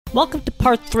Welcome to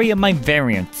part 3 of my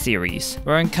variant series.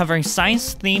 We're uncovering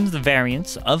science-themed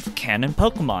variants of canon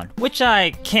Pokemon, which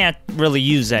I can't really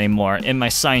use anymore in my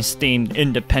science-themed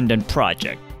independent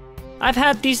project. I've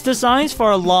had these designs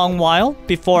for a long while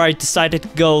before I decided to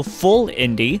go full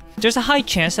indie. There's a high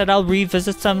chance that I'll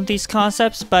revisit some of these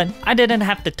concepts, but I didn't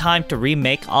have the time to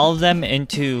remake all of them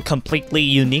into completely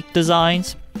unique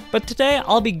designs. But today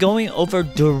I'll be going over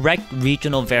direct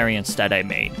regional variants that I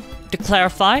made. To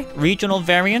clarify, regional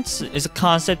variants is a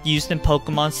concept used in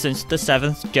Pokemon since the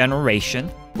 7th generation,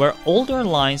 where older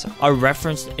lines are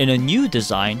referenced in a new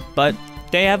design, but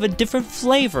they have a different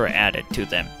flavor added to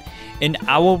them. In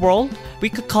our world, we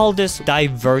could call this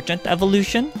divergent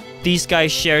evolution. These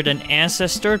guys shared an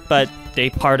ancestor, but they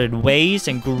parted ways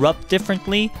and grew up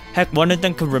differently. Heck, one of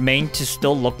them could remain to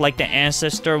still look like the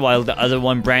ancestor while the other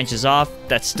one branches off.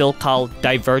 That's still called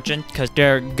divergent because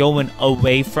they're going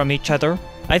away from each other.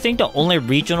 I think the only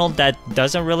regional that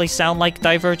doesn't really sound like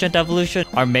divergent evolution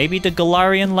are maybe the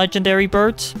Galarian legendary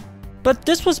birds. But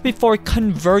this was before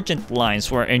convergent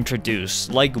lines were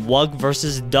introduced, like Wug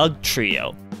vs Doug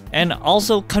trio. And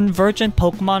also, convergent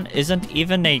Pokemon isn't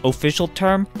even an official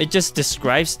term, it just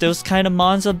describes those kind of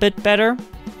mons a bit better.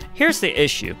 Here's the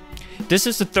issue. This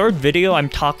is the third video I'm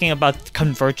talking about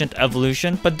convergent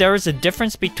evolution, but there is a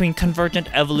difference between convergent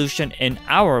evolution in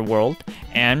our world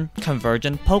and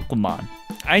convergent Pokemon.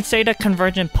 I'd say that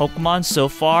convergent Pokemon so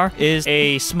far is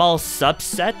a small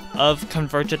subset of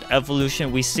convergent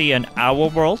evolution we see in our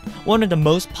world. One of the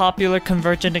most popular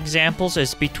convergent examples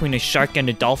is between a shark and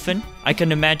a dolphin. I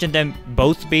can imagine them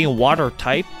both being water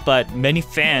type, but many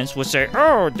fans would say,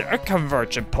 "Oh, a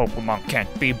convergent Pokemon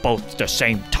can't be both the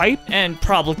same type," and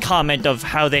probably comment of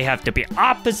how they have to be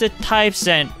opposite types,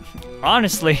 and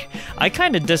honestly, I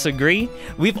kinda disagree.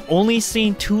 We've only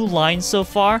seen 2 lines so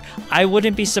far. I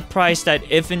wouldn't be surprised that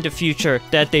if in the future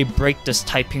that they break this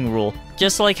typing rule.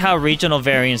 Just like how regional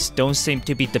variants don't seem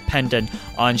to be dependent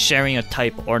on sharing a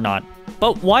type or not.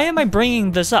 But why am I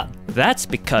bringing this up? That's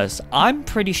because I'm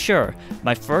pretty sure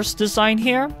my first design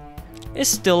here is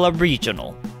still a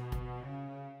regional.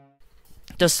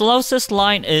 The Solosis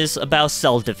line is about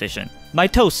cell division.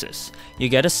 Mitosis. You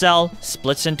get a cell,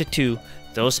 splits into 2.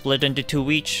 Those split into 2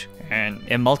 each, and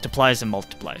it multiplies and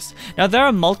multiplies. Now there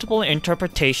are multiple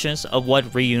interpretations of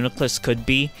what Reuniclus could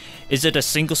be. Is it a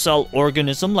single-cell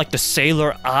organism like the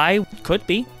Sailor Eye? Could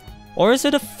be. Or is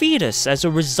it a fetus as a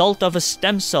result of a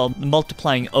stem cell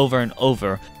multiplying over and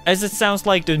over? As it sounds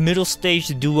like the middle stage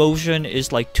Duosion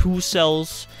is like 2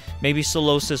 cells. Maybe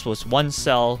Solosis was 1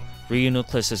 cell.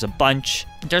 Reuniclus is a bunch.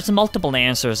 There's multiple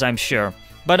answers, I'm sure.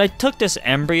 But I took this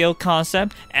embryo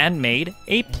concept and made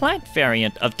a plant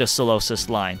variant of the Solosis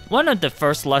line. One of the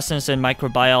first lessons in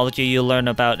microbiology you learn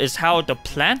about is how the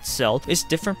plant cell is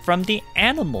different from the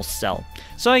animal cell.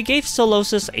 So I gave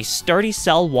Solosis a sturdy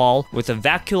cell wall with a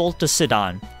vacuole to sit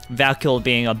on. Vacuole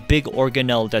being a big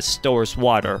organelle that stores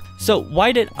water. So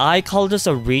why did I call this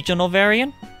a regional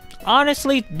variant?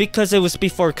 Honestly, because it was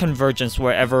before convergence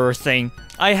were ever a thing.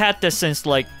 I had this since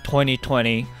like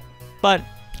 2020. But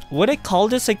would I call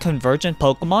this a convergent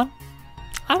Pokemon?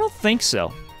 I don't think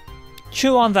so.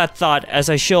 Chew on that thought as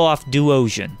I show off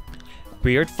Duosion.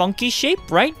 Weird funky shape,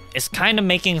 right? It's kinda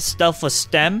making stuff a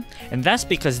stem, and that's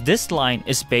because this line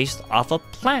is based off of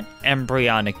plant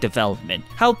embryonic development,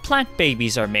 how plant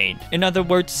babies are made, in other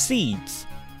words seeds.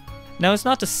 Now it's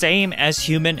not the same as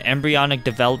human embryonic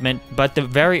development, but the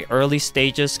very early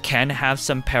stages can have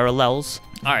some parallels.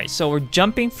 Alright, so we're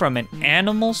jumping from an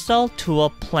animal cell to a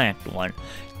plant one.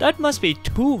 That must be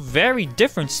 2 very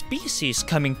different species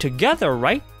coming together,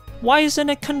 right? Why isn't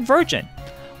it convergent?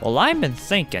 Well, I've been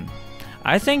thinking.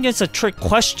 I think it's a trick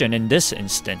question in this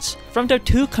instance. From the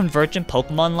 2 convergent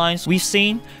Pokemon lines we've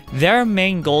seen, their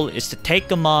main goal is to take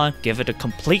them on, give it a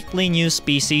completely new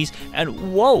species,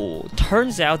 and whoa,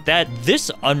 turns out that this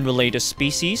unrelated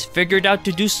species figured out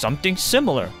to do something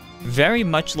similar. Very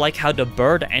much like how the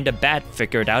bird and the bat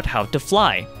figured out how to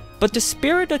fly. But the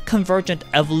spirit of convergent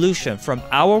evolution from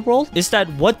our world is that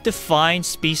what defines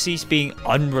species being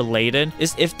unrelated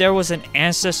is if there was an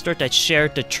ancestor that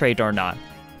shared the trait or not.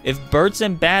 If birds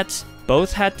and bats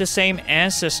both had the same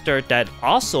ancestor that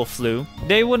also flew,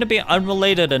 they wouldn't be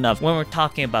unrelated enough when we're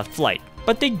talking about flight.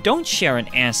 But they don't share an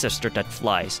ancestor that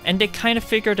flies, and they kind of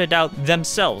figured it out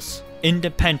themselves,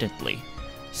 independently.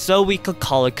 So we could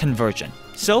call it convergent.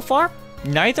 So far,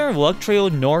 neither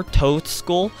Wugtrio nor Toad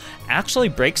School actually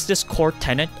breaks this core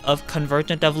tenet of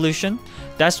convergent evolution.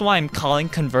 That's why I'm calling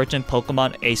convergent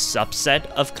Pokemon a subset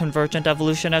of convergent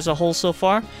evolution as a whole so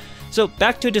far. So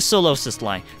back to the Solosis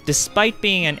line. Despite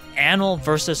being an animal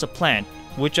versus a plant,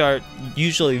 which are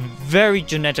usually very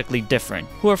genetically different,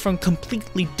 who are from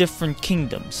completely different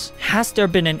kingdoms? Has there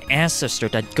been an ancestor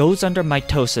that goes under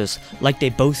mitosis like they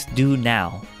both do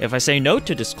now? If I say no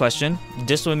to this question,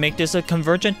 this would make this a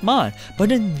convergent mod.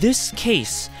 But in this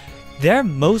case, there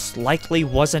most likely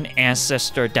was an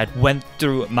ancestor that went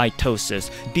through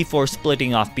mitosis before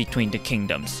splitting off between the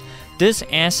kingdoms. This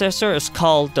ancestor is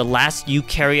called the last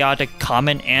eukaryotic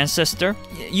common ancestor.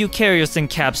 Eukaryotes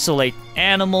encapsulate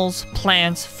animals,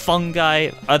 plants,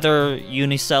 fungi, other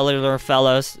unicellular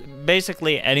fellows,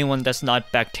 basically anyone that's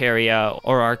not bacteria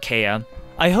or archaea.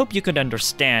 I hope you could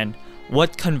understand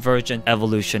what convergent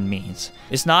evolution means.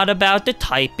 It's not about the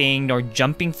typing nor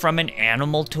jumping from an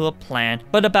animal to a plant,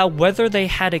 but about whether they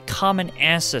had a common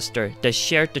ancestor that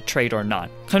shared the trait or not.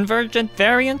 Convergent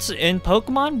variants in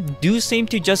Pokemon do seem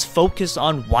to just focus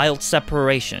on wild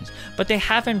separations, but they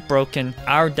haven't broken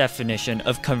our definition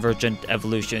of convergent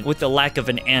evolution with the lack of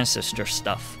an ancestor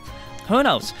stuff. Who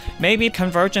knows, maybe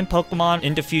convergent Pokemon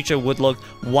in the future would look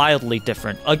wildly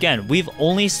different. Again, we've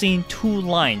only seen 2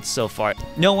 lines so far.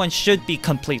 No one should be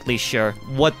completely sure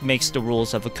what makes the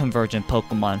rules of a convergent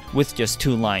Pokemon with just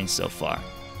 2 lines so far.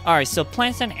 Alright, so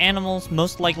plants and animals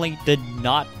most likely did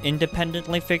not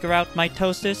independently figure out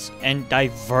mitosis and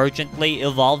divergently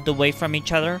evolved away from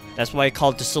each other. That's why I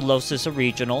called the Solosis a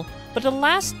regional. But the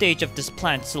last stage of this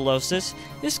plant Solosis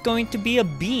is going to be a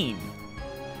bean.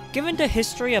 Given the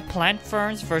history of plant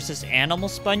ferns versus animal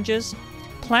sponges,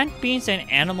 plant beans and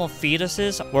animal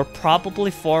fetuses were probably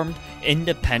formed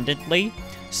independently,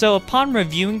 so upon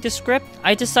reviewing the script,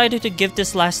 I decided to give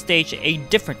this last stage a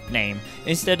different name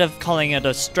instead of calling it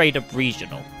a straight-up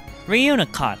regional.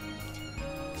 Reunicot.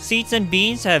 Seeds and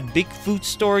beans have big food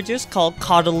storages called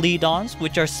cotyledons,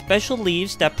 which are special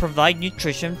leaves that provide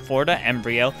nutrition for the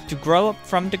embryo to grow up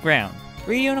from the ground.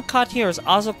 Reunicot here is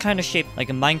also kind of shaped like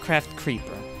a Minecraft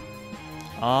creeper.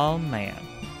 Oh man.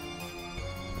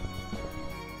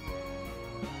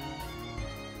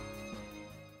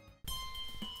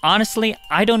 Honestly,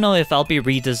 I don't know if I'll be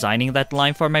redesigning that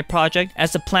line for my project,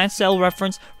 as the plant cell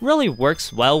reference really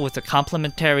works well with the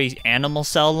complementary animal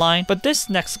cell line, but this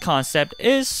next concept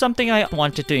is something I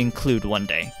wanted to include one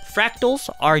day. Fractals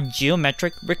are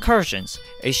geometric recursions,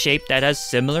 a shape that has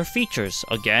similar features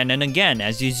again and again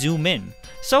as you zoom in.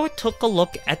 So I took a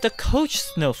look at the coach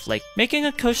snowflake. Making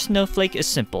a coach snowflake is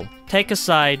simple. Take a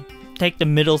side, take the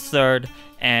middle third,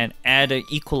 and add an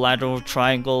equilateral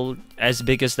triangle as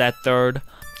big as that third.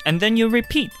 And then you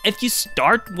repeat. If you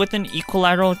start with an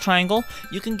equilateral triangle,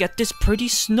 you can get this pretty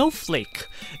snowflake.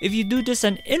 If you do this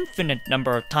an infinite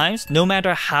number of times, no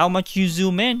matter how much you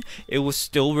zoom in, it will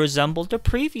still resemble the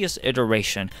previous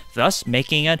iteration, thus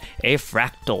making it a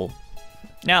fractal.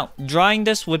 Now, drawing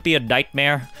this would be a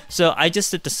nightmare, so I just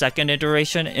did the second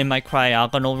iteration in my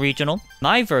cryogonal regional.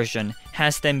 My version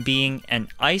has them being an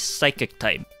ice psychic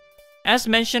type. As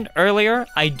mentioned earlier,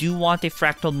 I do want a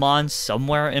fractal mon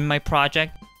somewhere in my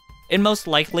project. It most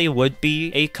likely would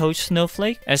be a coach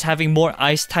snowflake, as having more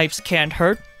ice types can't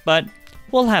hurt, but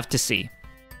we'll have to see.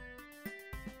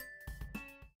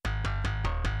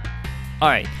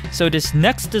 Alright, so this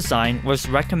next design was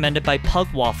recommended by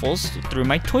PugWafflez through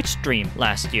my Twitch stream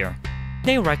last year.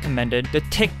 They recommended the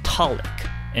Tiktaalik,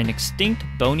 an extinct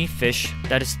bony fish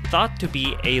that is thought to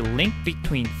be a link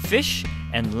between fish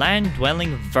and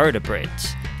land-dwelling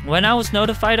vertebrates. When I was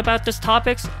notified about this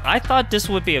topics, I thought this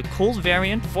would be a cool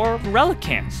variant for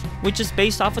Relicanths, which is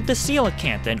based off of the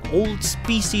coelacanth, an old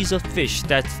species of fish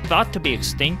that's thought to be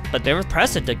extinct, but they're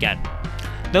present again.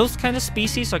 Those kind of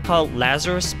species are called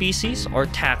Lazarus species or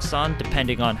taxon,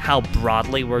 depending on how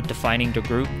broadly we're defining the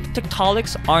group.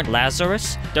 Tiktaaliks aren't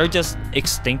Lazarus, they're just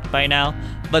extinct by now,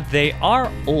 but they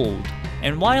are old.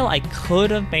 And while I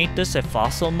could have made this a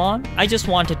fossil mon, I just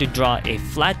wanted to draw a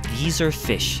flat geezer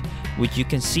fish, which you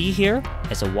can see here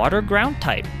as a water ground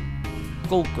type.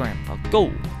 Go Grandpa, go!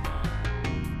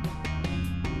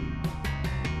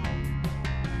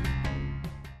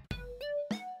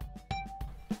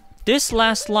 This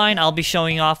last line I'll be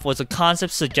showing off was a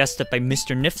concept suggested by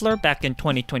Mr. Niffler back in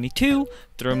 2022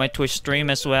 through my Twitch stream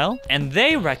as well, and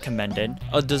they recommended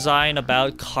a design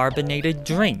about carbonated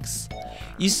drinks.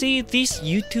 You see, these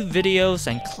YouTube videos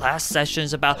and class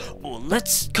sessions about, oh,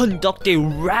 let's conduct a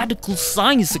radical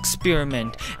science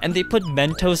experiment, and they put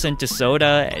Mentos into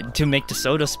soda to make the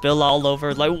soda spill all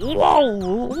over, like,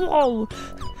 whoa!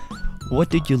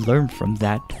 What did you learn from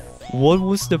that? What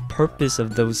was the purpose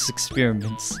of those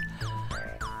experiments?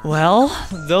 Well,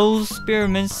 those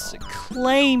experiments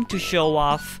claim to show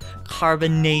off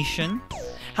carbonation.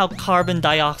 how carbon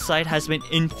dioxide has been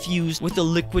infused with the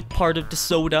liquid part of the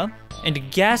soda, and the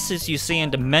gases you see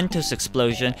in the Mentos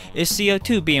explosion is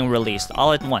CO2 being released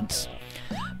all at once.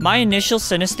 My initial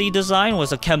Synesthete design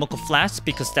was a chemical flask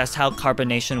because that's how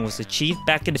carbonation was achieved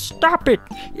back in the— Stop it!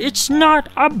 It's not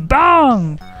a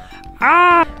bong!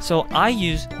 Ah! So I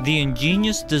used the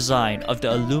ingenious design of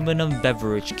the aluminum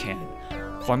beverage can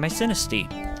for my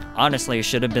Synesthete. Honestly, it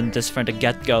should have been this from the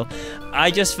get-go. I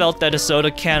just felt that a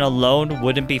soda can alone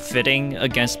wouldn't be fitting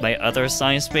against my other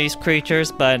science-based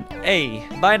creatures, but hey,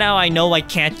 by now I know I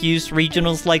can't use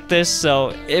regionals like this,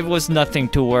 so it was nothing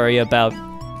to worry about.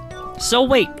 So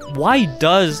wait, why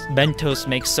does Mentos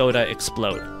make soda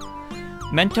explode?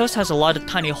 Mentos has a lot of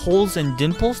tiny holes and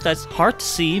dimples that's hard to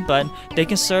see, but they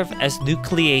can serve as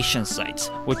nucleation sites,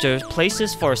 which are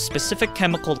places for a specific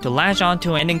chemical to latch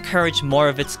onto and encourage more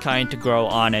of its kind to grow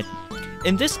on it.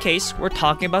 In this case, we're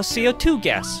talking about CO2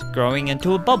 gas growing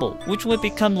into a bubble, which would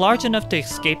become large enough to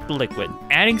escape the liquid.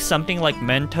 Adding something like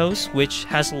Mentos, which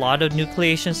has a lot of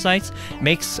nucleation sites,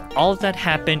 makes all of that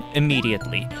happen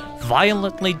immediately,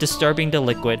 violently disturbing the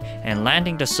liquid and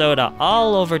landing the soda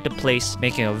all over the place,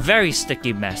 making a very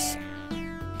sticky mess.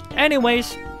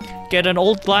 Anyways, get an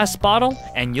old glass bottle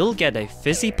and you'll get a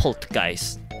fizzy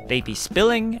poltergeist. They be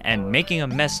spilling and making a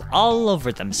mess all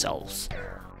over themselves.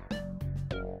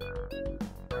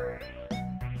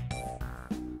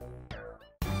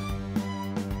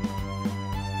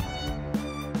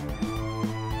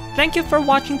 Thank you for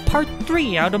watching part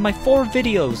 3 out of my 4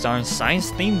 videos on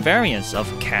science-themed variants of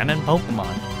canon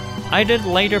Pokemon. I did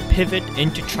later pivot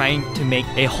into trying to make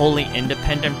a wholly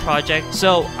independent project,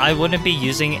 so I wouldn't be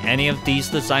using any of these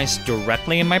designs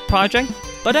directly in my project,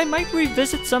 but I might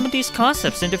revisit some of these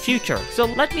concepts in the future, so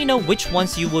let me know which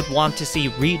ones you would want to see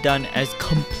redone as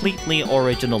completely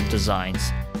original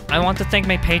designs. I want to thank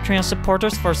my Patreon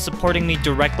supporters for supporting me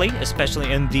directly,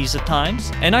 especially in these times,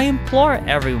 and I implore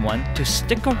everyone to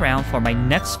stick around for my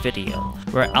next video,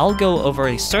 where I'll go over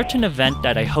a certain event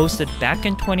that I hosted back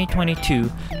in 2022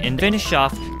 and finish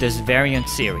off this variant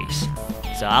series.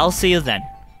 So I'll see you then.